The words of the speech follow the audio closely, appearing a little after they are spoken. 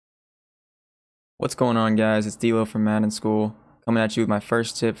What's going on, guys? It's D'Lo from Madden School, coming at you with my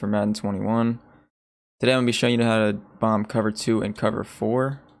first tip for Madden 21. Today I'm going to be showing you how to bomb cover 2 and cover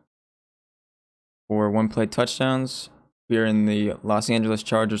 4 for one-play touchdowns. We are in the Los Angeles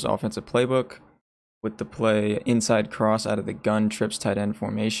Chargers offensive playbook with the play inside cross out of the gun trips tight end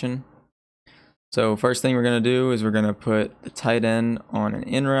formation. So first thing we're going to do is we're going to put the tight end on an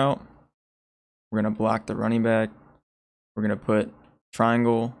in route. We're going to block the running back. We're going to put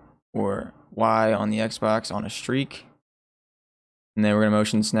triangle or Y on the Xbox on a streak. And then we're going to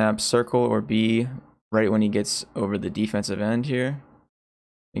motion snap circle or B right when he gets over the defensive end here.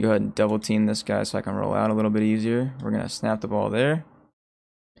 You go ahead and double team this guy so I can roll out a little bit easier. We're going to snap the ball there.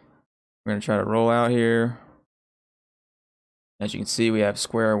 We're going to try to roll out here. As you can see, we have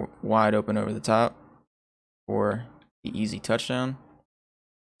square wide open over the top for the easy touchdown.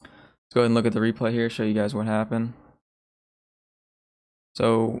 Let's go ahead and look at the replay here, show you guys what happened.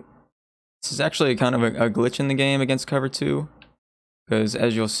 So this is actually kind of a glitch in the game against cover 2, because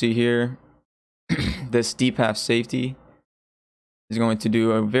as you'll see here, this deep half safety is going to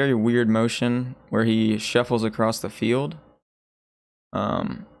do a very weird motion where he shuffles across the field.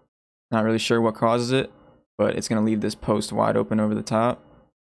 Not really sure what causes it, but it's going to leave this post wide open over the top.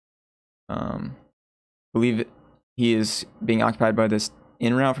 Believe he is being occupied by this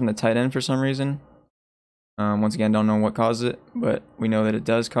in route from the tight end for some reason. Once again, don't know what caused it, but we know that it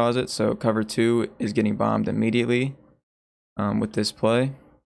does cause it. So cover 2 is getting bombed immediately with this play.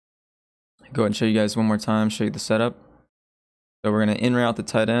 Go ahead and show you guys one more time, show you the setup. So we're going to in route the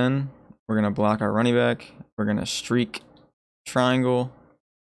tight end. We're going to block our running back. We're going to streak triangle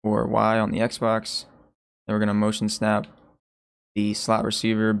or Y on the Xbox. Then we're going to motion snap the slot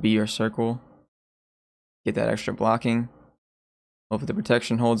receiver, B or circle. Get that extra blocking. Hopefully the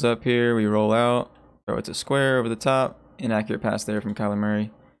protection holds up here. We roll out. Throw it to square over the top. Inaccurate pass there from Kyler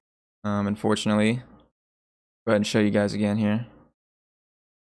Murray. Unfortunately. Go ahead and show you guys again here.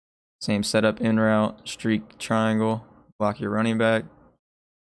 Same setup, in route, streak, triangle, block your running back.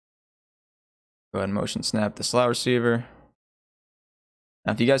 Go ahead and motion snap the slot receiver.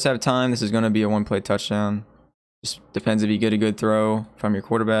 Now, if you guys have time, this is going to be a one-play touchdown. Just depends if you get a good throw from your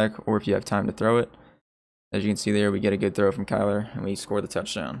quarterback or if you have time to throw it. As you can see there, we get a good throw from Kyler and we score the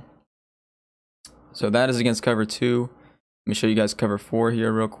touchdown. So that is against cover 2. Let me show you guys cover 4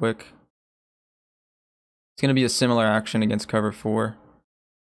 here real quick. It's going to be a similar action against cover 4.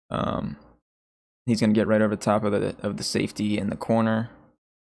 He's going to get right over the top of the safety in the corner.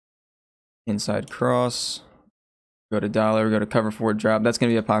 Inside cross. Go to dollar, go to cover 4 drop. That's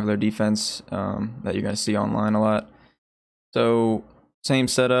going to be a popular defense that you're going to see online a lot. So same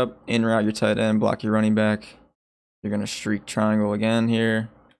setup, in route your tight end, block your running back. You're going to streak triangle again here.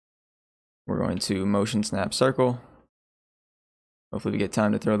 We're going to motion snap circle. Hopefully we get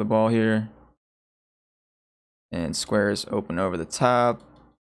time to throw the ball here. And squares open over the top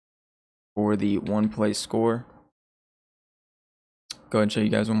for the one-play score. Go ahead and show you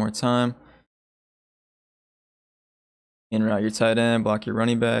guys one more time. In route your tight end, block your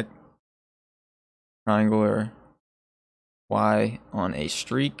running back. Triangle or Y on a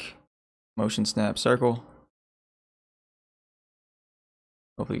streak. Motion snap circle.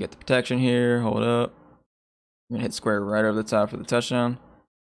 Hopefully you get the protection here. Hold up. I'm gonna hit square right over the top for the touchdown.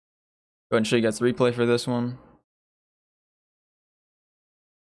 Go ahead and show you guys the replay for this one.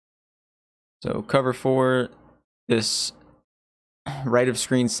 So cover 4, this right of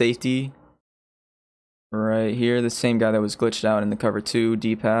screen safety right here, the same guy that was glitched out in the cover 2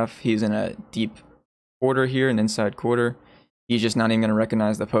 deep half. He's in a deep quarter here, an inside quarter. He's just not even gonna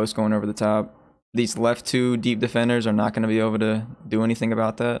recognize the post going over the top. These left 2 deep defenders are not going to be able to do anything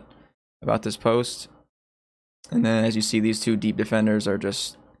about that, about this post. And then as you see, these 2 deep defenders are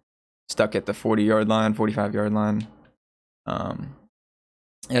just stuck at the 40-yard line, 45-yard line.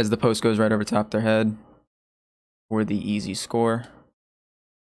 As the post goes right over top their head for the easy score.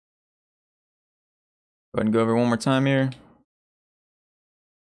 Go ahead and go over one more time here.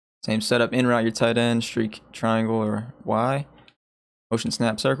 Same setup, in route your tight end, streak triangle or Y. Motion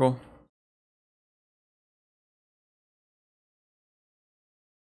snap circle.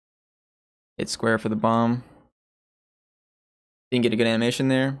 Hit square for the bomb. Didn't get a good animation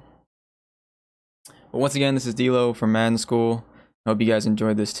there. But once again, this is D'Lo from Madden School. I hope you guys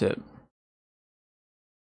enjoyed this tip.